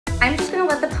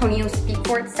gonna let the ponyo speak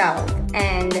for itself,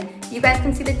 and you guys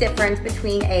can see the difference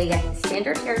between a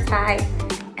standard hair tie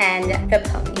and the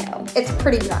ponyo. It's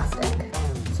pretty drastic.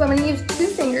 So I'm gonna use 2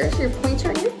 fingers, your pointer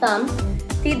and your thumb,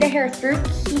 feed the hair through,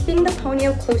 keeping the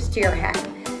ponyo close to your head.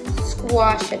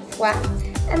 Squash it flat,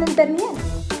 and then bend me in.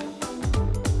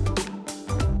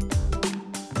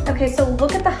 Okay, so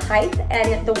look at the height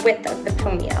and the width of the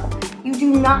ponyo. You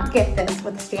do not get this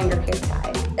with a standard hair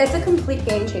tie. It's a complete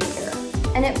game changer,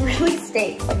 and it really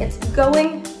stays, like it's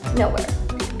going nowhere.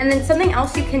 And then something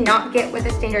else you cannot get with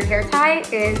a standard hair tie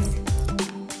is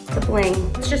the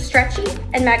bling. It's just stretchy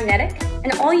and magnetic,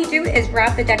 and all you do is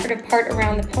wrap the decorative part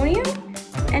around the ponyo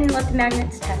and let the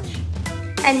magnets touch.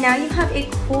 And now you have a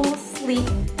cool, sleek,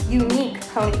 unique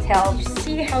ponytail. You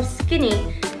see how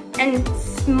skinny and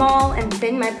small and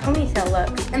thin my ponytail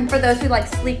looks. And for those who like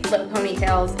sleek lip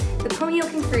ponytails, the ponyo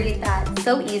can create that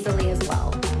so easily as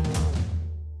well.